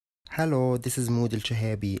Hello, this is Moody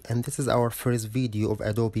Alshehaby and this is our first video of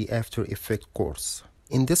Adobe After Effect course.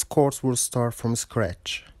 In this course we'll start from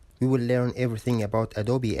scratch. We will learn everything about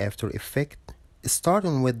Adobe After Effect,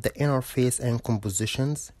 starting with the interface and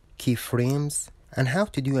compositions, keyframes, and how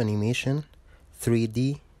to do animation,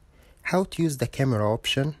 3D, how to use the camera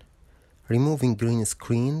option, removing green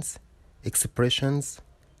screens, expressions,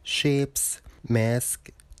 shapes,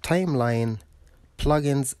 mask, timeline,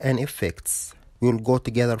 plugins, and effects. We will go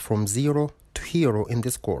together from zero to hero in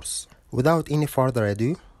this course. Without any further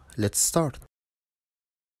ado, let's start.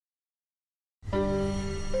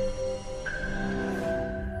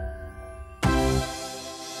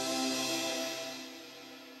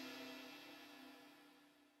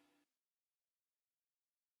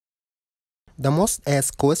 The most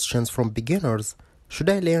asked questions from beginners: should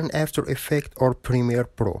I learn After Effects or Premiere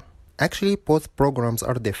Pro? Actually, both programs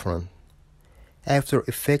are different. After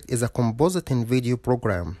Effects is a compositing video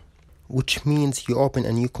program, which means you open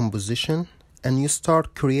a new composition and you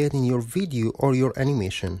start creating your video or your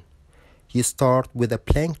animation. You start with a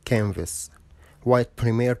blank canvas. While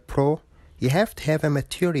Premiere Pro, you have to have a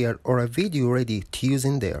material or a video ready to use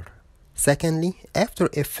in there. Secondly, After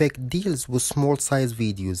Effects deals with small size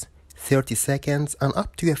videos, 30 seconds and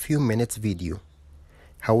up to a few minutes video.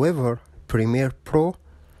 However, Premiere Pro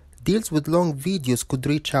deals with long videos could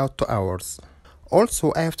reach out to hours.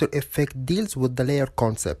 Also, After Effects deals with the layer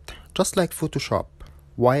concept, just like Photoshop,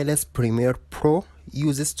 whilst Premiere Pro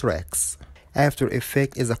uses tracks. After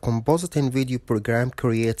Effects is a compositing video program,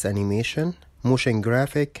 creates animation, motion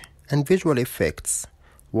graphic, and visual effects,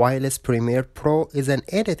 whilst Premiere Pro is an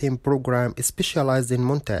editing program specialized in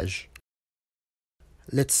montage.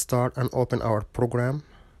 Let's start and open our program.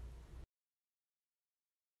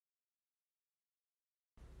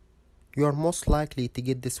 You are most likely to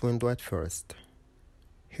get this window at first.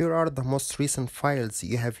 Here are the most recent files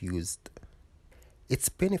you have used. It's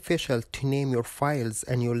beneficial to name your files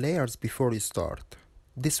and your layers before you start.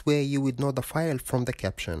 This way you would know the file from the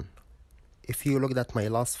caption. If you looked at my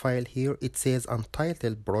last file here, it says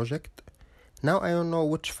Untitled Project. Now I don't know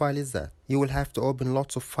which file is that. You will have to open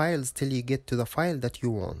lots of files till you get to the file that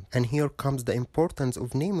you want. And here comes the importance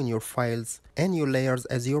of naming your files and your layers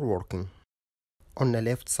as you're working. On the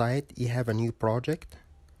left side, you have a new project,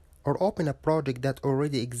 or open a project that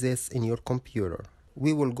already exists in your computer.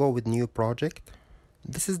 We will go with new project.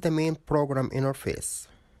 This is the main program interface.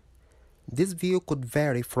 This view could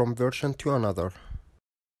vary from version to another.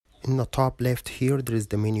 In the top left here, there is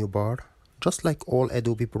the menu bar, just like all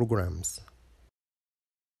Adobe programs.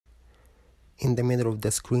 In the middle of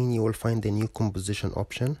the screen, you will find the new composition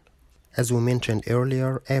option. As we mentioned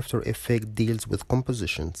earlier, After Effects deals with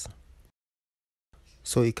compositions.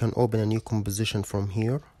 So you can open a new composition from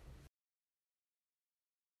here,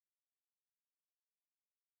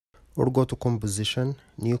 or go to composition,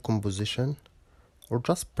 new composition, or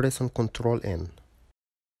just press on Ctrl N.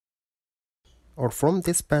 Or from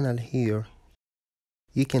this panel here,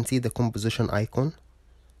 you can see the composition icon.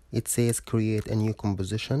 It says create a new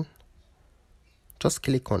composition. Just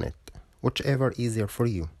click on it, whichever easier for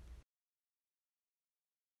you.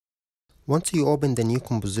 Once you open the new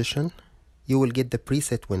composition, you will get the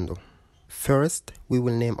preset window. First, we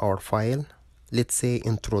will name our file, let's say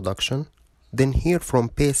introduction. Then here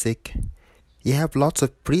from basic, you have lots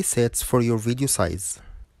of presets for your video size.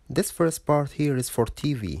 This first part here is for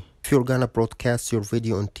TV, if you're gonna broadcast your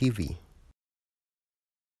video on TV.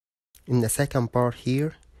 In the second part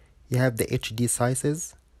here, you have the HD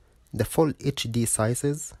sizes, the full HD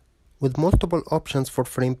sizes, with multiple options for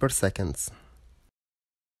frame per seconds.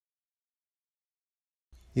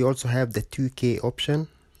 You also have the 2K option,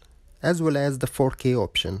 as well as the 4K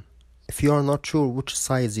option. If you are not sure which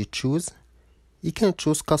size you choose, you can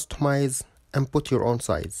choose customize and put your own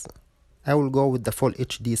size. I will go with the full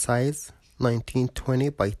HD size, 1920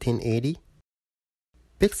 by 1080.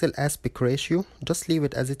 Pixel aspect ratio, just leave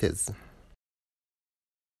it as it is.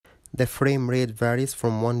 The frame rate varies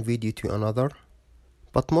from one video to another,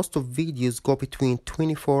 but most of videos go between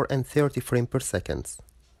 24 and 30 frames per second.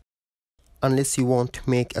 Unless you want to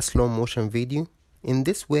make a slow motion video, in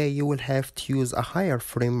this way you will have to use a higher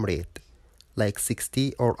frame rate, like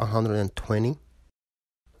 60 or 120.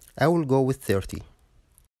 I will go with 30.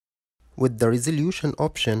 With the resolution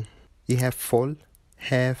option, you have full,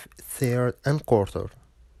 half, third, and quarter.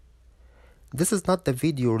 This is not the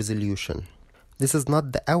video resolution. This is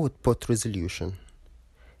not the output resolution.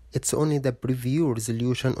 It's only the preview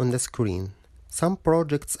resolution on the screen. Some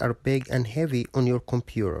projects are big and heavy on your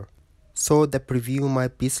computer, so the preview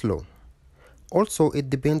might be slow. Also, it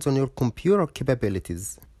depends on your computer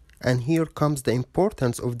capabilities. And here comes the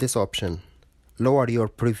importance of this option. Lower your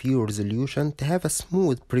preview resolution to have a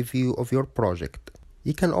smooth preview of your project.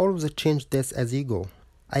 You can always change this as you go.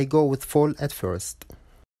 I go with full at first.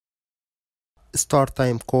 Start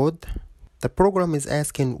time code. The program is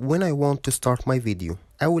asking when I want to start my video.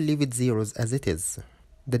 I will leave it zeros as it is.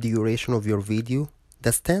 The duration of your video.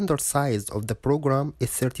 The standard size of the program is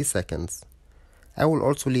 30 seconds. I will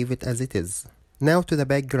also leave it as it is. Now to the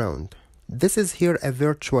background. This is here a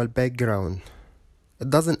virtual background. It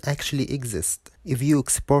doesn't actually exist. If you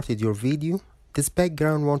exported your video, this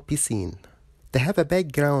background won't be seen. To have a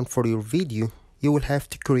background for your video, you will have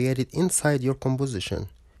to create it inside your composition.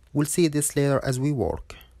 We'll see this later as we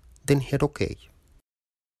work. Then hit OK.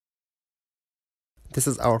 This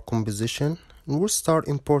is our composition, and we'll start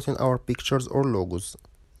importing our pictures or logos.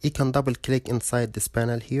 You can double click inside this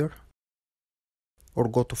panel here, or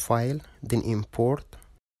go to File, then Import,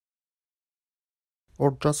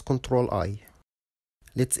 or just Ctrl I.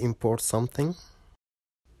 Let's import something.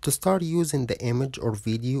 To start using the image or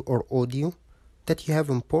video or audio that you have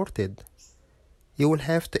imported, you will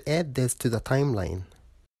have to add this to the timeline.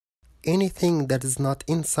 Anything that is not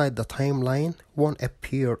inside the timeline won't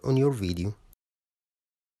appear on your video.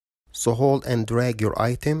 So hold and drag your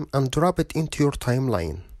item and drop it into your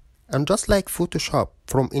timeline. And just like Photoshop,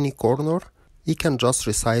 from any corner, you can just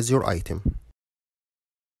resize your item.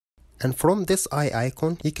 And from this eye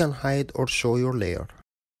icon, you can hide or show your layer.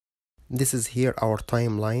 This is here our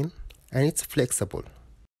timeline, and it's flexible.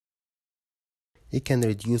 You can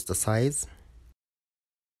reduce the size.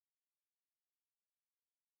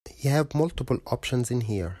 You have multiple options in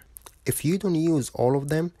here. If you don't use all of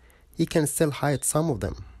them, you can still hide some of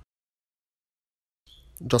them.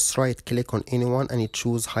 Just right click on any one and you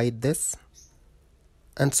choose hide this,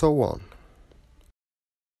 and so on.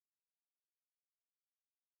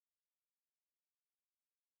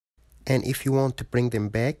 And if you want to bring them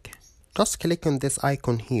back, just click on this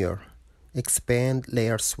icon here, expand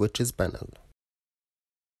layer switches panel.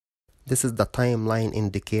 This is the timeline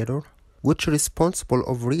indicator, which is responsible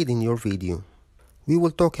of reading your video. We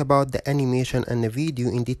will talk about the animation and the video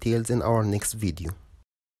in details in our next video.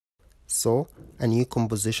 So, a new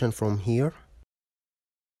composition from here,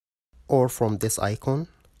 or from this icon,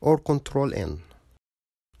 or Ctrl N.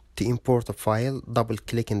 To import a file, double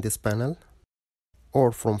click in this panel,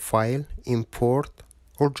 or from File, Import,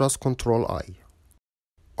 or just Ctrl I.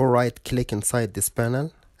 Or right click inside this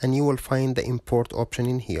panel, and you will find the import option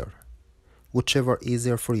in here, whichever is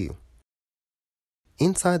easier for you.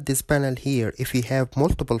 Inside this panel here, if you have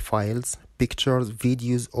multiple files, pictures,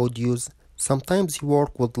 videos, audios, sometimes you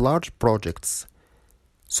work with large projects,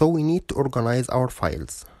 so we need to organize our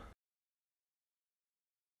files.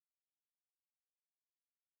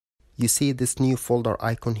 You see this new folder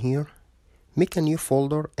icon here? Make a new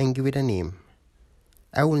folder and give it a name.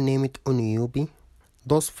 I will name it Oniyubi.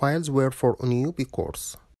 Those files were for Oniyubi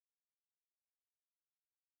course.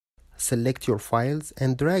 Select your files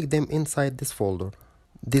and drag them inside this folder.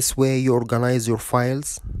 This way you organize your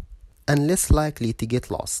files and less likely to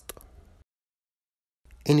get lost.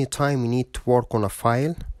 Anytime you need to work on a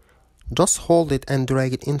file, just hold it and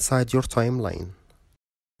drag it inside your timeline.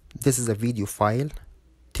 This is a video file.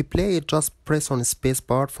 To play it, just press on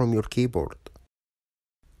spacebar from your keyboard.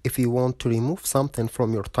 If you want to remove something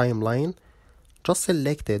from your timeline, just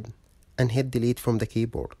select it and hit delete from the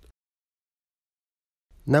keyboard.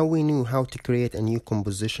 Now we knew how to create a new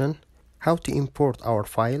composition, how to import our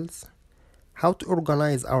files, how to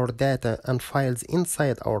organize our data and files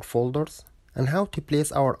inside our folders, and how to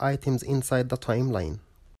place our items inside the timeline.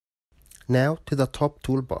 Now to the top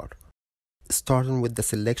toolbar. Starting with the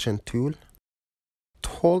selection tool, to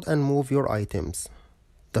hold and move your items.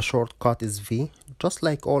 The shortcut is V, just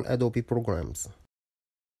like all Adobe programs.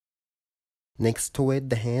 Next to it,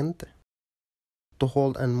 the hand, to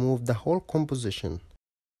hold and move the whole composition.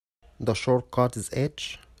 The shortcut is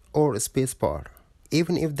H or spacebar.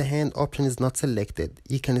 Even if the hand option is not selected,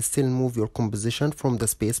 you can still move your composition from the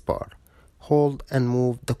spacebar. Hold and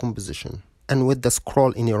move the composition. And with the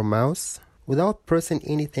scroll in your mouse, without pressing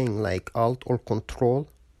anything like Alt or Control,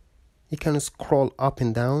 you can scroll up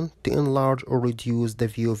and down to enlarge or reduce the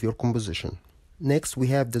view of your composition. Next, we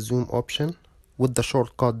have the zoom option with the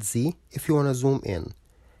shortcut Z if you want to zoom in.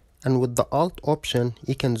 And with the Alt option,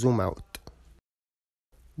 you can zoom out.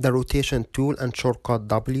 The rotation tool and shortcut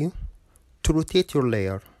W to rotate your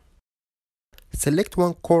layer. Select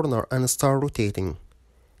one corner and start rotating.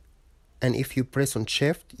 And if you press on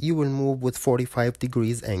Shift, you will move with 45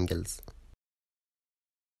 degrees angles.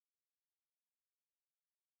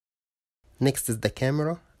 Next is the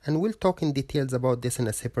camera, and we'll talk in details about this in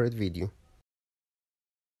a separate video.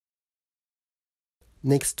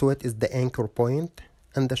 Next to it is the anchor point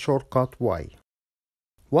and the shortcut Y.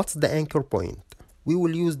 What's the anchor point? We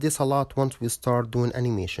will use this a lot once we start doing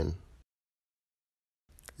animation.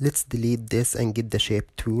 Let's delete this and get the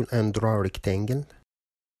shape tool and draw a rectangle.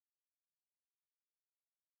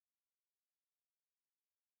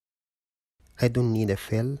 I don't need a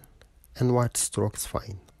fill, and white stroke is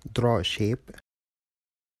fine. Draw a shape.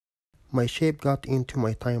 My shape got into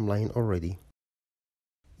my timeline already.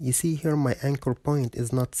 You see here my anchor point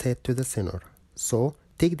is not set to the center, so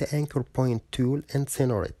take the anchor point tool and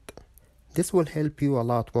center it. This will help you a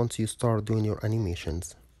lot once you start doing your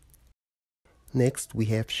animations. Next we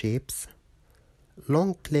have shapes.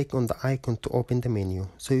 Long click on the icon to open the menu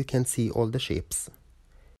so you can see all the shapes.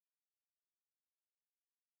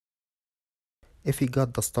 If you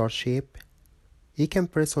got the star shape, you can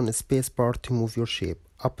press on the spacebar to move your shape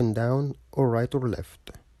up and down or right or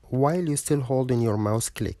left, while you still holding your mouse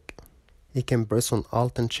click. You can press on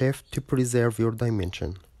Alt and Shift to preserve your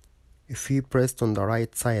dimension. If you pressed on the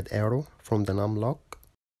right side arrow from the num lock,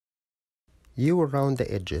 you will round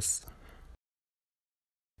the edges.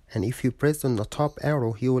 And if you press on the top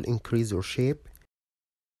arrow, you will increase your shape,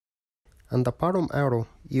 and the bottom arrow,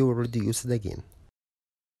 you will reduce it again.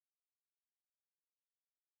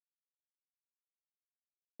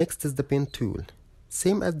 Next is the pen tool,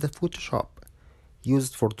 same as the Photoshop,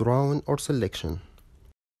 used for drawing or selection.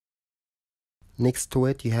 Next to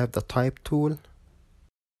it you have the type tool,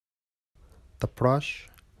 the brush,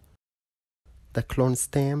 the clone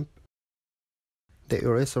stamp, the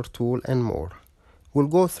eraser tool, and more. We'll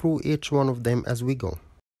go through each one of them as we go.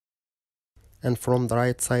 And from the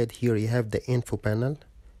right side here you have the info panel,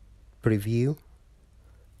 preview.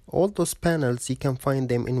 All those panels you can find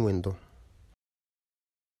them in window.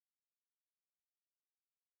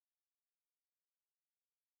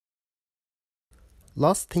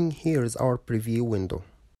 Last thing here is our preview window.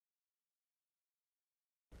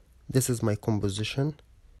 This is my composition.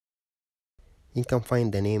 You can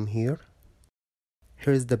find the name here.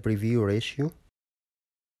 Here is the preview ratio.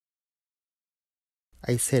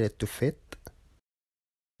 I set it to fit.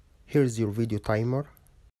 Here is your video timer.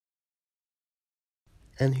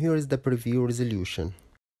 And here is the preview resolution.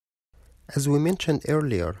 As we mentioned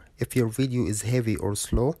earlier, if your video is heavy or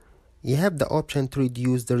slow, you have the option to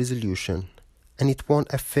reduce the resolution, and it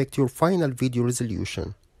won't affect your final video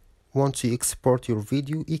resolution. Once you export your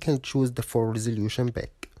video, you can choose the full resolution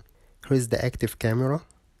back. Here is the active camera.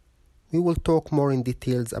 We will talk more in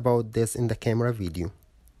details about this in the camera video,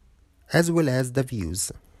 as well as the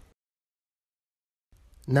views.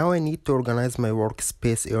 Now I need to organize my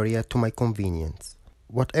workspace area to my convenience.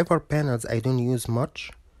 Whatever panels I don't use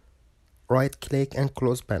much, right click and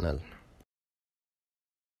close panel.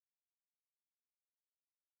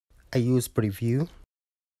 I use preview,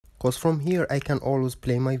 cause from here I can always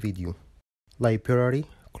play my video. Library,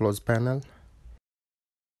 close panel.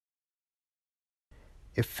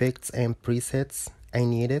 Effects and presets, I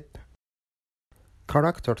need it.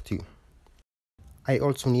 Character too. I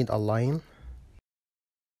also need a line.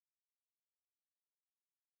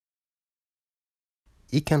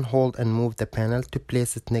 You can hold and move the panel to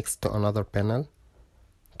place it next to another panel.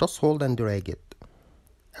 Just hold and drag it.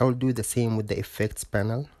 I will do the same with the effects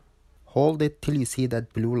panel. Hold it till you see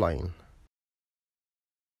that blue line.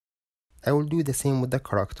 I will do the same with the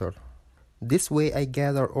character. This way I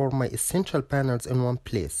gather all my essential panels in one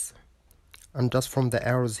place. And just from the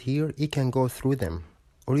arrows here, you can go through them.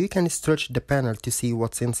 Or you can stretch the panel to see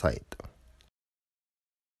what's inside.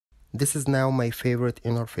 This is now my favorite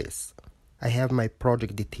interface. I have my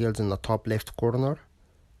project details in the top left corner.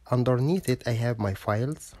 Underneath it I have my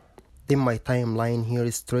files. Then my timeline here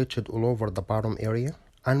is stretched all over the bottom area.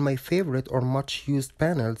 And my favorite or much used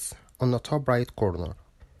panels on the top right corner.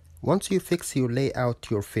 Once you fix your layout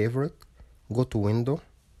to your favorite, go to Window,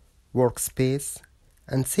 Workspace,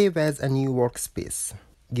 and save as a new workspace.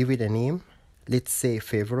 Give it a name, let's say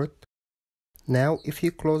Favorite. Now if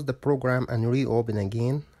you close the program and reopen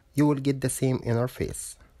again, you will get the same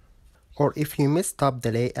interface. Or if you messed up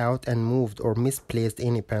the layout and moved or misplaced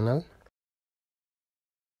any panel,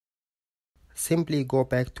 simply go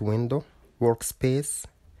back to Window, Workspace,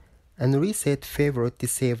 and reset Favorite to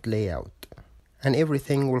saved layout, and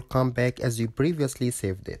everything will come back as you previously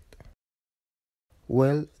saved it.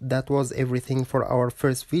 Well, that was everything for our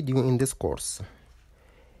first video in this course.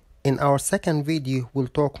 In our second video, we'll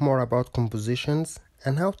talk more about compositions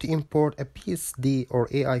and how to import a PSD or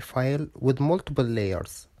AI file with multiple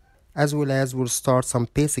layers. As well as we'll start some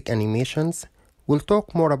basic animations. We'll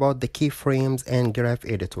talk more about the keyframes and graph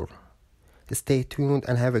editor. Stay tuned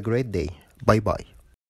and have a great day. Bye bye.